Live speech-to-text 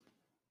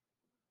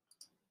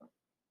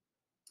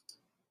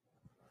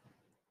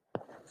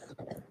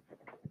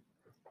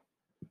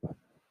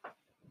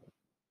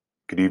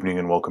Good evening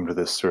and welcome to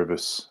this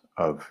service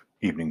of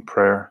evening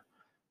prayer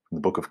from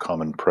the Book of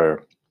Common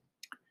Prayer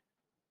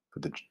for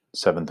the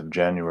 7th of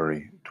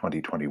January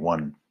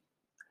 2021.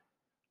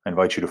 I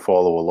invite you to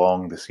follow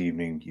along this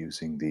evening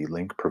using the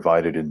link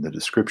provided in the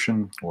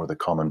description or the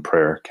Common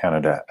Prayer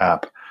Canada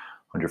app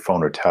on your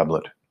phone or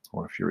tablet,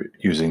 or if you're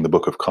using the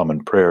Book of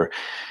Common Prayer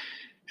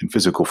in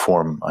physical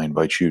form, I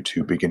invite you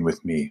to begin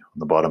with me on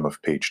the bottom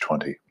of page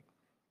 20.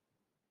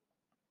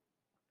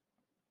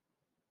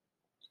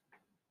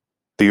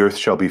 The earth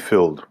shall be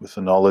filled with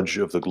the knowledge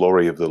of the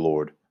glory of the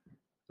Lord,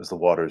 as the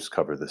waters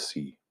cover the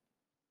sea.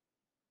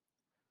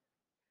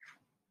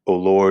 O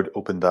Lord,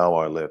 open thou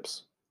our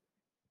lips,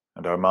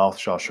 and our mouth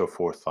shall show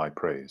forth thy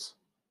praise.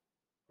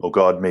 O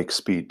God, make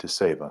speed to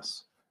save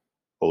us.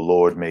 O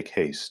Lord, make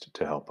haste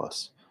to help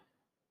us.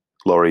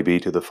 Glory be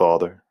to the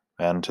Father,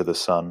 and to the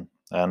Son,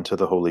 and to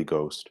the Holy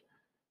Ghost,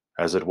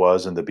 as it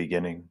was in the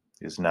beginning,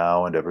 is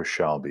now, and ever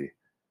shall be,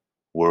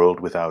 world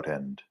without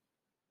end.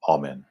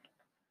 Amen.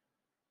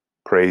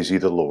 Praise ye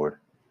the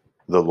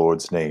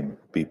Lord's name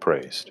be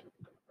praised.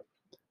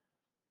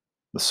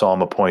 The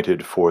psalm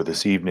appointed for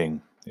this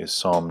evening is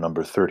Psalm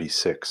number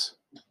 36.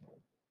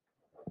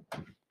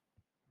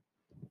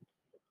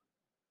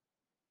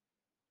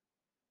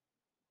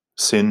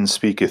 Sin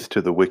speaketh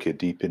to the wicked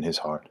deep in his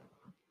heart.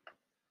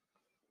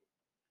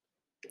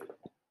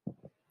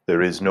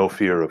 There is no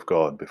fear of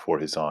God before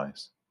his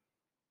eyes,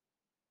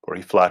 for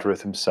he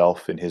flattereth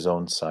himself in his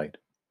own sight,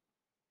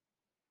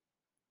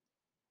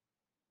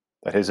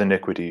 that his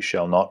iniquity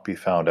shall not be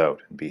found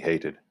out and be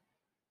hated.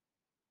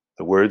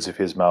 The words of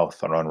his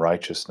mouth are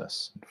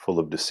unrighteousness, and full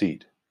of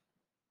deceit.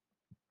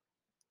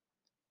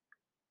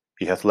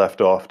 He hath left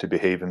off to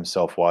behave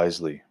himself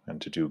wisely, and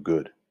to do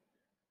good.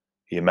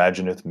 He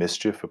imagineth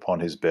mischief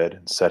upon his bed,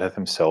 and setteth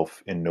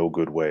himself in no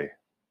good way.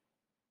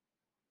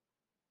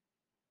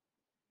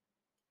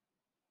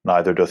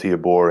 Neither doth he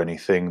abhor any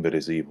thing that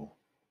is evil.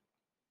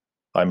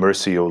 Thy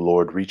mercy, O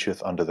Lord,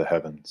 reacheth unto the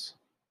heavens,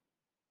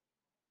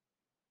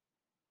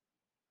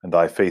 and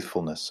thy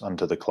faithfulness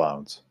unto the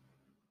clouds.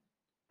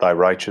 Thy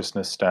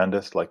righteousness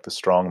standeth like the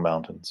strong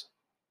mountains.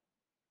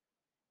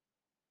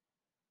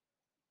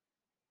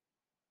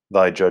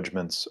 Thy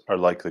judgments are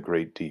like the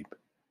great deep.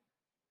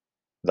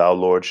 Thou,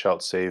 Lord,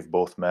 shalt save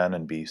both man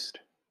and beast.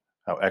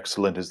 How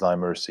excellent is thy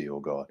mercy, O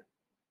God!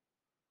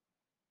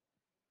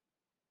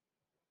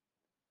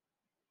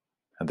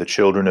 And the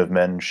children of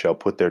men shall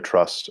put their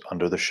trust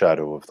under the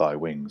shadow of thy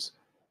wings.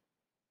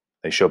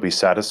 They shall be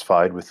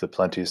satisfied with the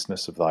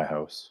plenteousness of thy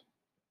house.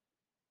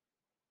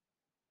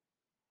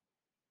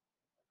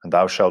 And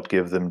thou shalt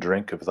give them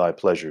drink of thy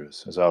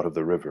pleasures as out of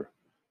the river.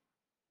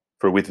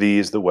 For with thee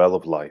is the well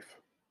of life.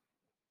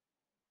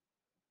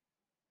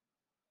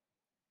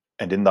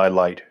 And in thy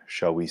light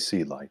shall we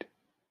see light.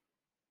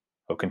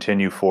 O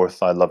continue forth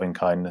thy loving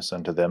kindness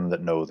unto them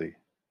that know thee,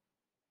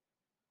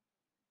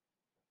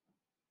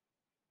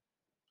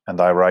 and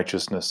thy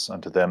righteousness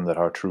unto them that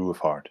are true of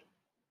heart.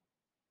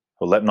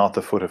 O let not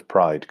the foot of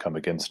pride come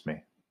against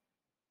me,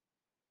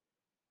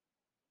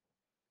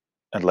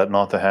 and let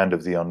not the hand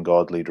of the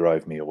ungodly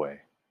drive me away.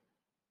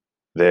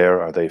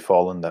 There are they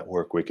fallen that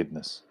work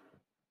wickedness.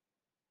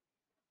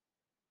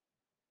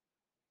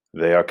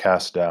 They are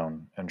cast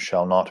down, and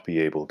shall not be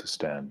able to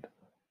stand.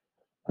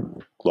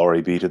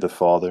 Glory be to the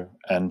Father,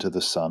 and to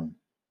the Son,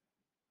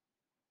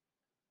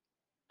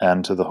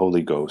 and to the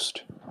Holy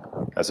Ghost,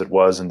 as it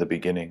was in the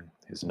beginning,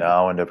 is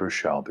now, and ever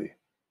shall be,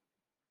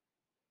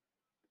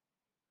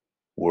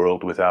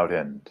 world without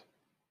end.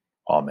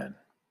 Amen.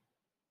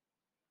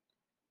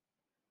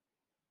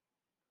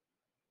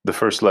 The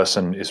first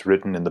lesson is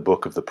written in the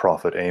book of the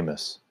prophet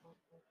Amos,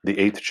 the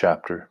 8th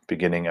chapter,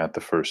 beginning at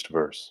the 1st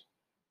verse.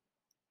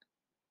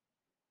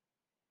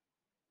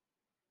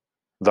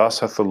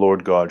 Thus hath the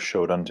Lord God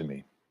showed unto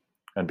me,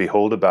 and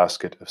behold a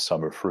basket of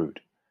summer fruit.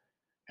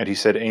 And he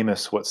said,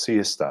 Amos, what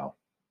seest thou?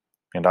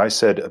 And I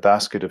said, a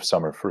basket of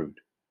summer fruit.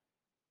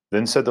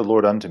 Then said the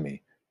Lord unto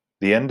me,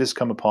 the end is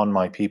come upon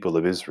my people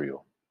of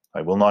Israel.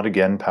 I will not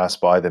again pass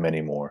by them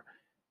any more,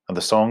 and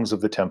the songs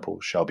of the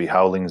temple shall be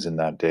howlings in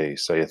that day,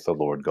 saith the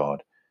Lord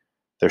God.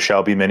 There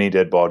shall be many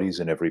dead bodies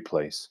in every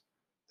place.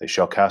 They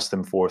shall cast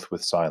them forth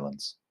with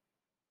silence.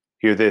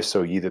 Hear this,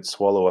 O ye that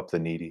swallow up the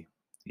needy,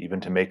 even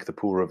to make the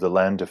poor of the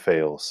land to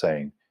fail,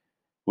 saying,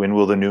 when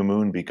will the new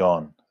moon be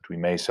gone, that we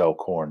may sell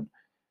corn,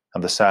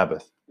 and the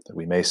Sabbath, that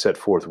we may set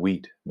forth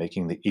wheat,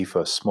 making the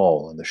ephah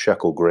small and the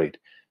shekel great,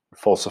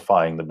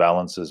 falsifying the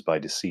balances by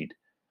deceit,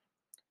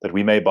 that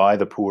we may buy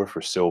the poor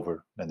for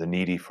silver, and the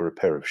needy for a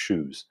pair of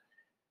shoes,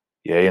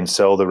 yea, and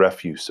sell the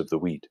refuse of the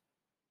wheat.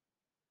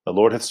 The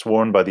Lord hath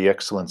sworn by the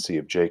excellency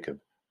of Jacob,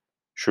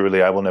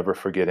 surely I will never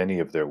forget any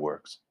of their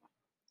works.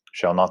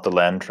 Shall not the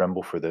land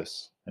tremble for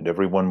this, and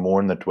every one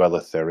mourn that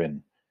dwelleth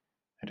therein?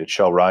 And it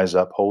shall rise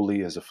up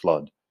wholly as a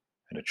flood,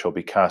 and it shall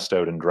be cast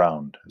out and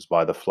drowned, as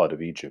by the flood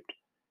of Egypt.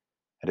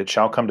 And it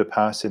shall come to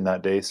pass in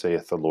that day,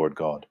 saith the Lord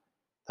God,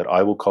 that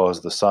I will cause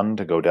the sun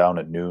to go down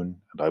at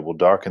noon, and I will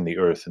darken the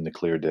earth in the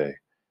clear day.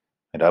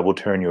 And I will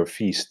turn your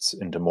feasts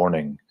into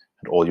mourning,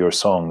 and all your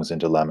songs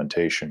into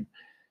lamentation.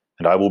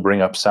 And I will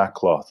bring up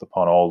sackcloth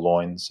upon all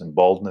loins, and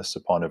baldness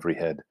upon every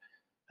head.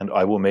 And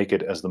I will make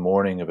it as the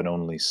morning of an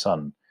only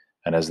son,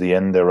 and as the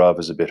end thereof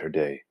is a bitter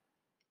day.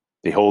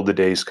 Behold, the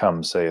days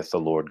come, saith the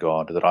Lord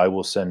God, that I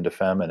will send a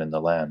famine in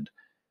the land,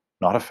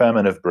 not a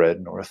famine of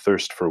bread, nor a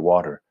thirst for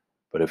water,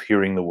 but of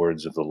hearing the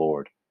words of the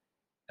Lord.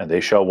 And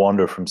they shall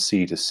wander from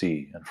sea to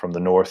sea, and from the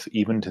north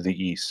even to the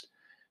east,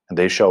 and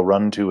they shall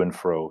run to and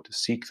fro to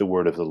seek the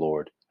word of the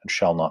Lord, and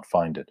shall not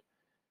find it.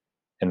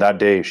 In that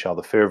day shall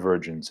the fair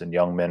virgins and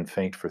young men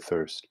faint for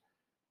thirst,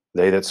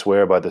 they that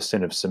swear by the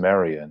sin of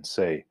Samaria, and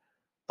say,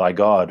 Thy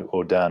God,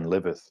 O Dan,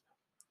 liveth,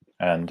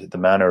 and the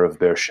manor of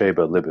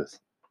Beersheba liveth.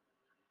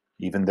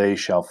 Even they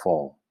shall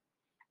fall,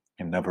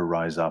 and never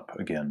rise up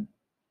again.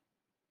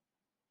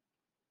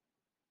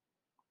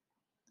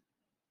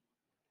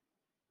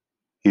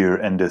 Here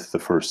endeth the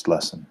first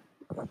lesson.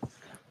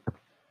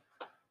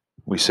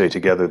 We say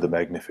together the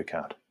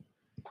Magnificat.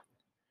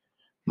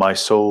 My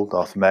soul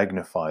doth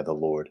magnify the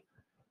Lord,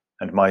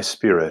 and my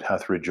spirit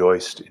hath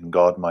rejoiced in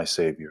God my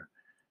Saviour,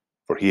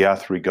 for he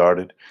hath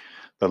regarded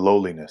the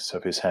lowliness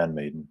of his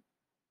handmaiden.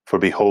 For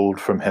behold,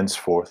 from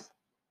henceforth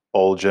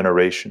all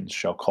generations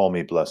shall call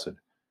me blessed,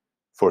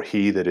 for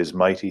he that is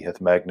mighty hath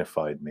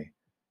magnified me,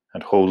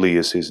 and holy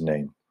is his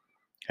name,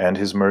 and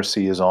his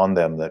mercy is on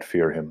them that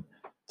fear him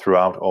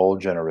throughout all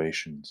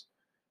generations.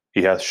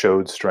 He hath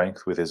showed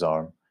strength with his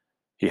arm,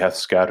 he hath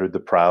scattered the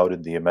proud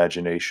in the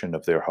imagination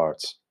of their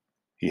hearts.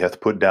 He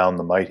hath put down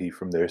the mighty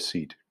from their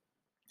seat,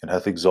 and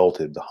hath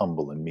exalted the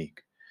humble and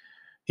meek.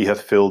 He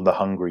hath filled the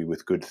hungry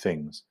with good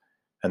things,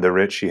 and the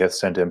rich he hath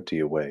sent empty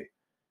away.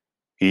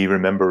 He,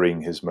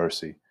 remembering his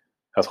mercy,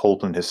 hath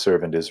holpen his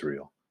servant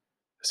Israel,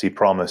 as he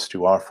promised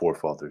to our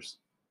forefathers,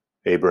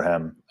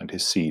 Abraham and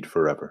his seed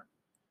forever.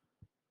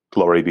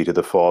 Glory be to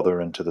the Father,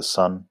 and to the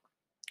Son,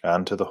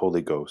 and to the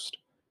Holy Ghost,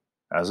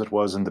 as it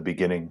was in the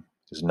beginning,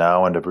 is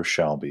now, and ever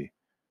shall be,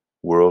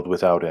 world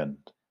without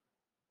end.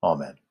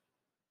 Amen.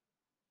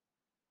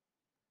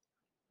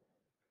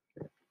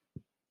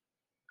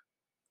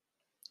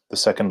 The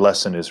second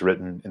lesson is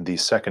written in the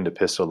second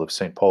epistle of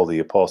St. Paul the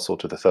Apostle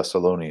to the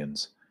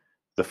Thessalonians,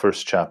 the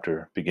first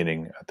chapter,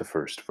 beginning at the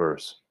first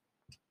verse.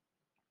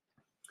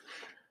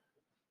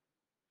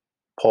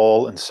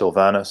 Paul and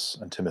Silvanus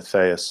and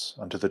Timotheus,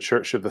 unto the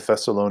church of the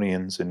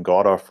Thessalonians in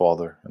God our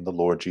Father and the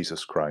Lord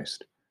Jesus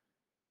Christ.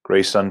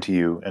 Grace unto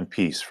you, and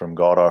peace from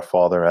God our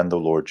Father and the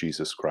Lord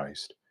Jesus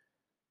Christ.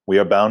 We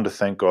are bound to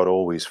thank God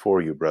always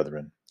for you,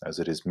 brethren, as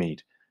it is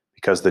meet,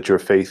 because that your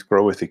faith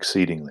groweth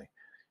exceedingly,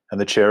 and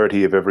the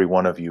charity of every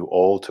one of you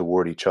all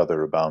toward each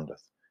other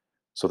aboundeth,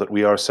 so that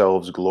we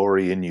ourselves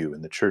glory in you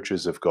in the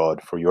churches of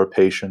God for your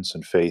patience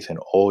and faith in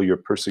all your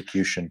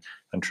persecution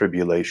and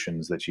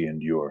tribulations that ye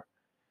endure,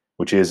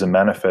 which is a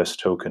manifest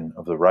token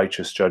of the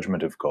righteous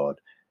judgment of God,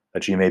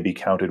 that ye may be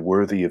counted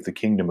worthy of the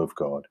kingdom of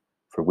God,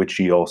 for which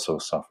ye also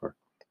suffer.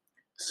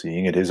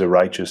 Seeing it is a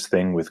righteous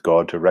thing with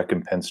God to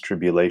recompense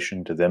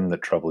tribulation to them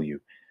that trouble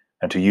you,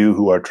 and to you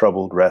who are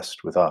troubled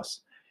rest with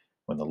us,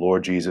 when the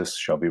Lord Jesus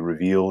shall be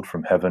revealed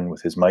from heaven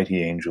with his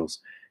mighty angels,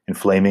 in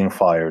flaming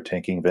fire,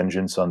 taking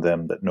vengeance on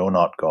them that know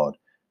not God,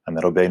 and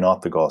that obey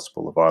not the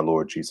gospel of our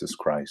Lord Jesus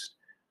Christ,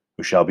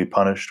 who shall be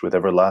punished with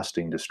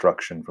everlasting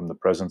destruction from the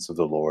presence of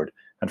the Lord,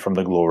 and from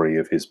the glory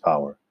of his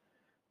power,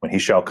 when he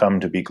shall come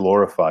to be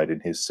glorified in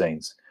his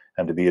saints,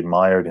 and to be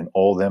admired in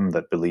all them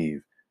that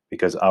believe,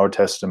 because our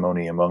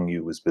testimony among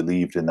you was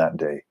believed in that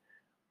day.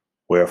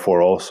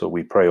 Wherefore also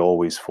we pray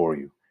always for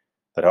you,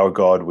 that our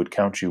God would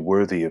count you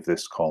worthy of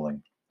this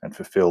calling, and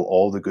fulfill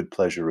all the good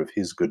pleasure of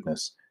his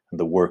goodness, and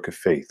the work of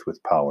faith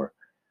with power,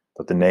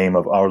 that the name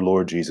of our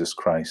Lord Jesus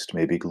Christ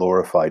may be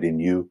glorified in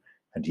you,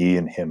 and ye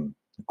in him,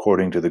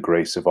 according to the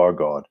grace of our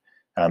God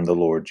and the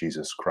Lord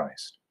Jesus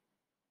Christ.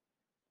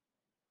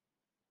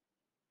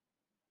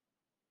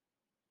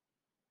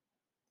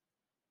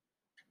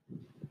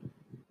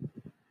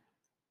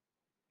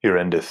 Here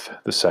endeth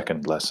the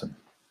second lesson.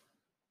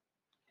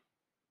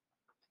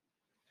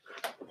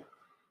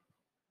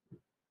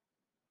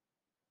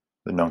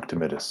 The Nunc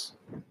Dimittis.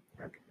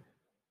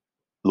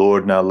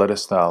 Lord, now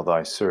lettest thou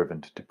thy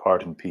servant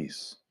depart in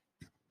peace,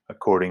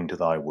 according to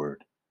thy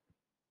word.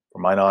 For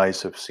mine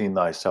eyes have seen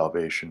thy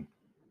salvation,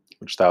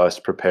 which thou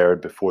hast prepared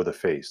before the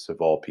face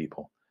of all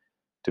people,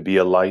 to be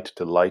a light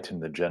to lighten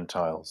the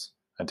Gentiles,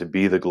 and to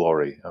be the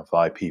glory of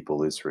thy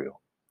people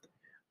Israel.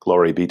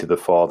 Glory be to the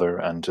Father,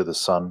 and to the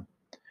Son,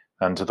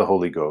 and to the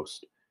Holy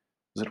Ghost,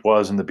 as it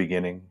was in the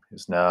beginning,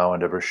 is now,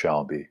 and ever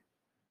shall be,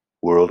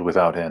 world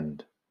without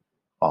end.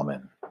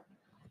 Amen.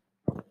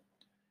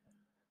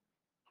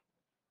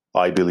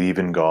 I believe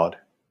in God,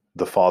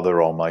 the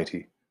Father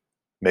Almighty,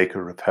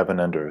 maker of heaven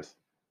and earth,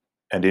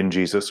 and in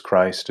Jesus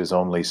Christ, his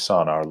only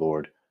Son, our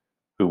Lord,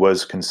 who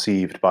was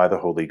conceived by the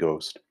Holy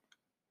Ghost,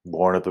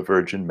 born of the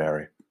Virgin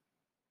Mary,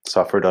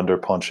 suffered under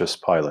Pontius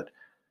Pilate,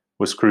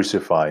 was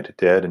crucified,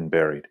 dead, and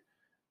buried.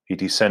 He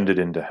descended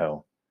into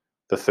hell.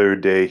 The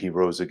third day he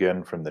rose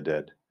again from the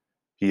dead.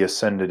 He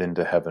ascended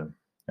into heaven,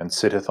 and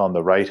sitteth on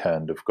the right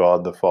hand of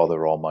God the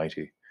Father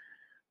Almighty.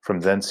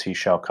 From thence he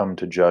shall come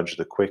to judge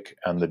the quick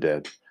and the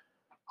dead.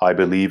 I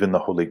believe in the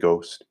Holy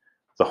Ghost,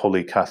 the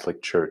Holy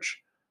Catholic Church,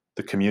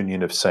 the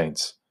communion of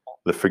saints,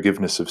 the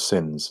forgiveness of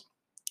sins,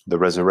 the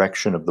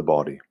resurrection of the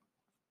body,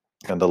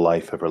 and the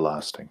life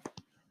everlasting.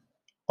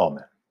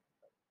 Amen.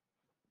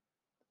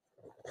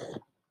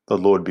 The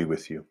Lord be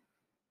with you.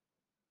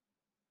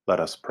 Let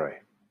us pray.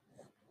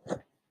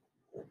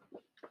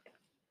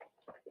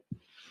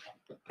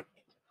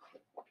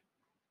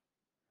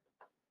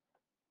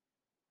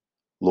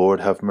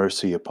 Lord, have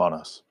mercy upon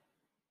us.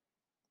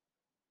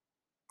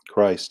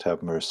 Christ,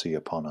 have mercy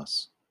upon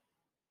us.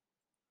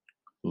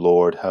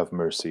 Lord, have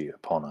mercy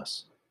upon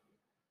us.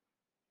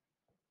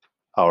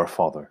 Our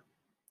Father,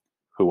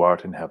 who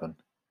art in heaven,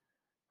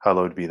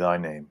 hallowed be thy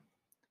name.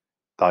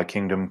 Thy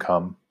kingdom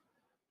come,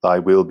 thy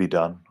will be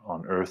done,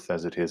 on earth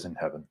as it is in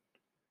heaven.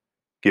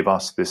 Give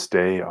us this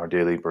day our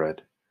daily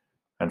bread,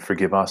 and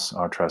forgive us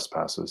our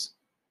trespasses,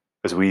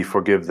 as we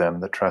forgive them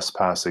that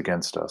trespass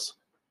against us.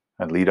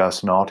 And lead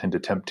us not into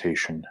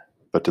temptation,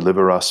 but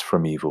deliver us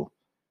from evil.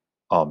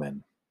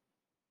 Amen.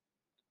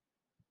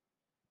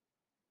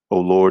 O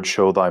Lord,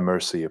 show thy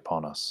mercy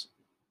upon us,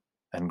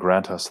 and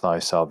grant us thy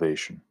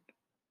salvation.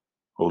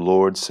 O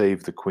Lord,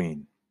 save the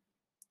Queen,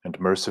 and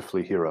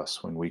mercifully hear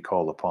us when we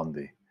call upon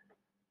thee.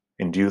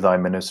 Endue thy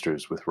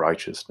ministers with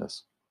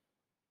righteousness,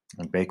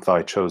 and make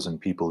thy chosen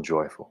people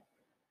joyful.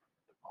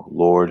 O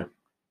Lord,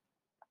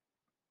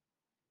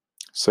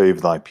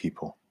 save thy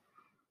people,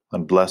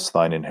 and bless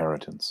thine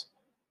inheritance.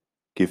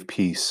 Give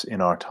peace in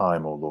our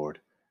time, O Lord,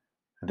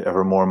 and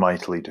evermore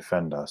mightily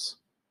defend us.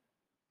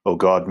 O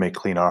God, make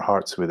clean our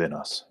hearts within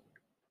us,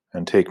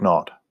 and take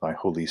not thy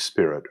Holy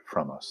Spirit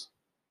from us.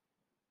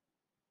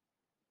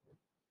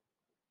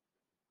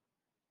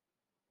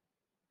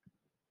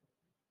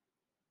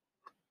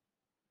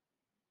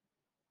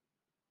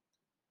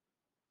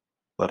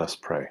 Let us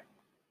pray.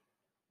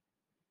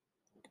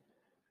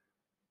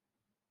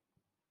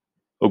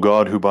 O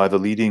God, who by the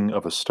leading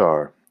of a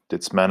star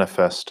didst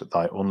manifest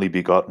thy only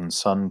begotten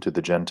Son to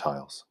the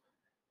Gentiles,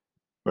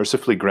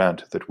 mercifully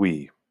grant that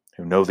we,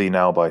 who know thee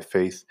now by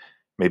faith,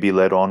 may be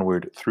led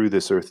onward through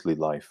this earthly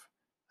life,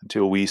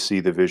 until we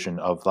see the vision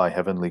of thy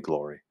heavenly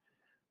glory,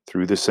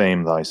 through the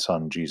same thy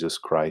Son, Jesus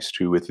Christ,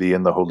 who with thee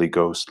and the Holy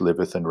Ghost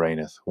liveth and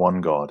reigneth, one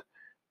God,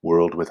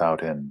 world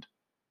without end.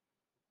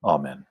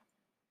 Amen.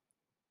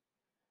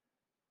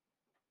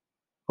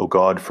 O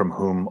God, from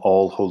whom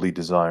all holy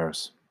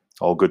desires,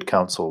 all good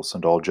counsels,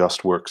 and all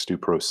just works do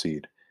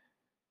proceed,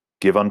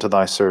 give unto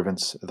thy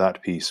servants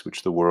that peace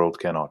which the world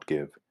cannot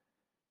give,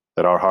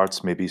 that our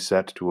hearts may be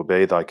set to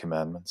obey thy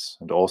commandments,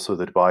 and also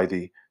that by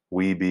thee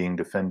we, being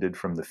defended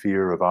from the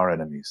fear of our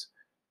enemies,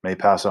 may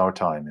pass our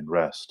time in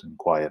rest and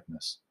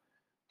quietness,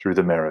 through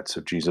the merits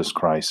of Jesus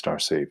Christ our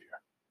Saviour.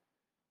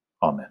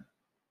 Amen.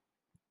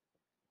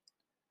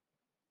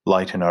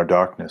 Light in our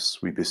darkness,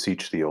 we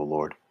beseech thee, O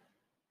Lord,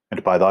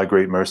 and by thy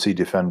great mercy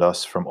defend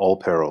us from all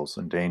perils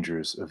and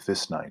dangers of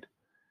this night,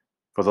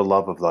 for the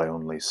love of thy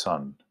only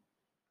Son,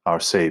 our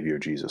Saviour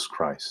Jesus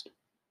Christ.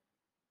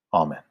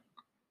 Amen.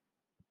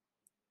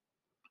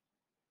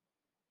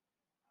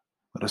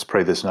 Let us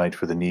pray this night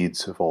for the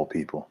needs of all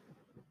people.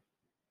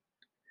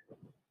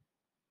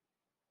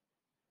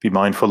 Be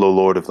mindful, O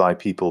Lord, of thy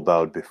people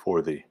bowed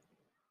before thee,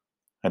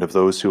 and of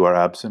those who are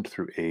absent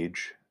through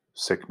age,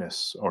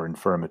 sickness, or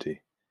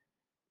infirmity.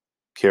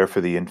 Care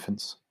for the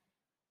infants,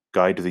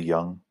 guide the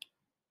young,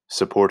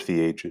 support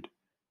the aged,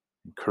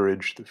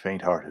 encourage the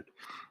faint-hearted,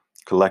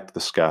 collect the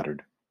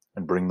scattered,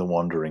 and bring the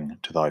wandering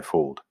to thy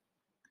fold.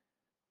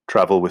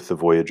 Travel with the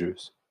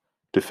voyagers,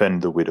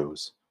 defend the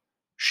widows,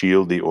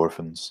 shield the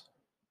orphans,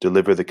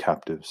 deliver the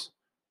captives,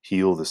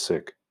 heal the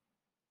sick,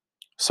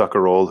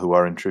 succor all who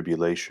are in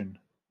tribulation,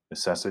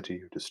 necessity,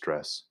 or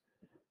distress.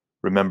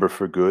 Remember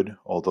for good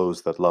all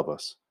those that love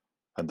us,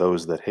 and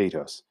those that hate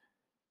us,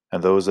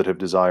 and those that have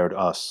desired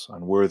us,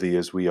 unworthy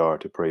as we are,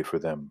 to pray for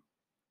them.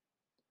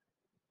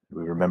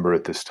 We remember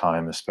at this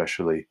time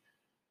especially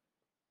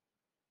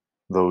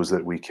those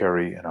that we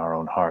carry in our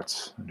own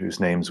hearts, and whose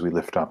names we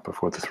lift up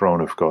before the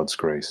throne of God's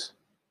grace.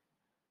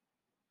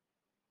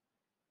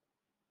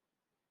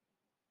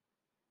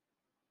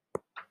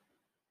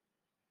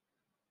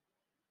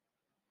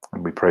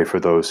 And we pray for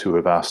those who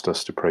have asked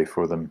us to pray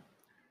for them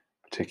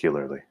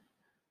particularly,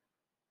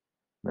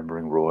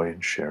 remembering Roy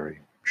and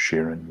Sherry,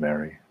 Sharon,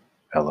 Mary,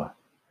 Ella,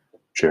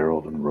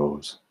 Gerald and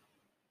Rose,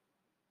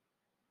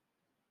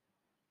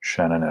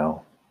 Shannon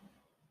L.,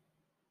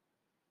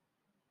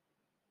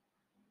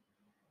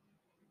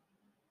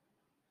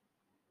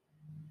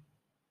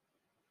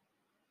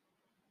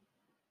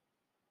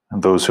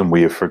 and those whom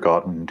we have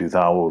forgotten, do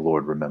thou, O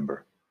Lord,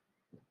 remember.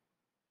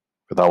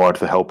 For thou art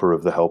the helper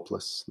of the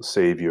helpless, the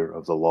Saviour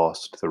of the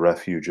lost, the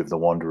refuge of the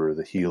wanderer,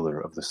 the healer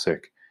of the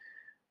sick.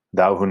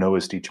 Thou who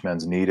knowest each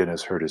man's need and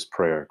hast heard his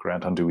prayer,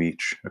 grant unto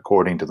each,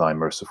 according to thy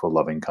merciful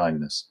loving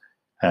kindness,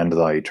 and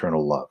thy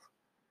eternal love.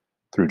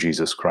 Through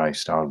Jesus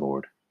Christ our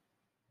Lord.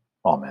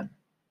 Amen.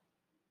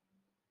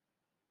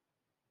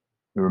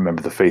 We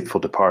remember the faithful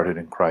departed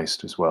in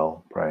Christ as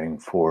well, praying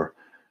for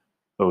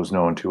those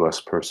known to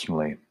us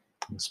personally,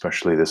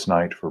 especially this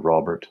night for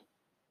Robert,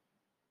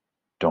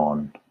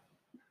 Dawn,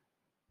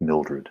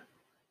 Mildred.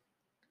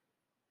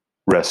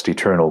 Rest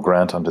eternal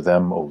grant unto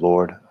them, O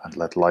Lord, and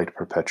let light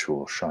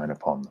perpetual shine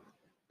upon them.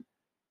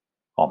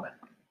 Amen.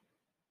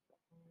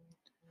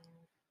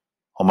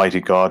 Almighty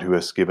God, who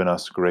hast given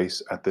us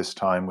grace at this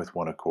time with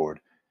one accord,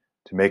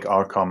 to make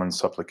our common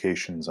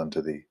supplications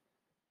unto thee,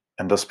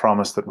 and dost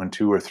promise that when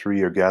 2 or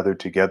 3 are gathered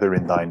together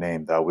in thy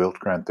name, thou wilt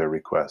grant their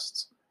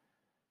requests.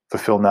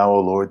 Fulfill now, O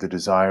Lord, the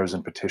desires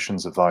and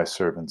petitions of thy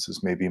servants,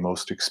 as may be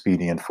most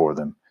expedient for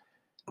them,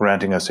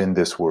 granting us in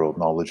this world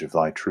knowledge of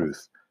thy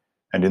truth,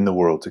 and in the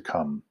world to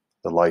come,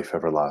 the life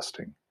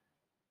everlasting.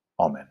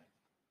 Amen.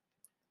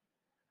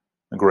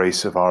 The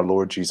grace of our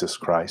Lord Jesus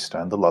Christ,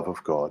 and the love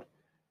of God,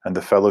 and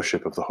the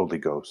fellowship of the Holy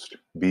Ghost,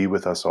 be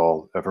with us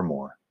all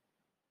evermore.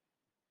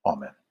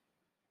 Amen.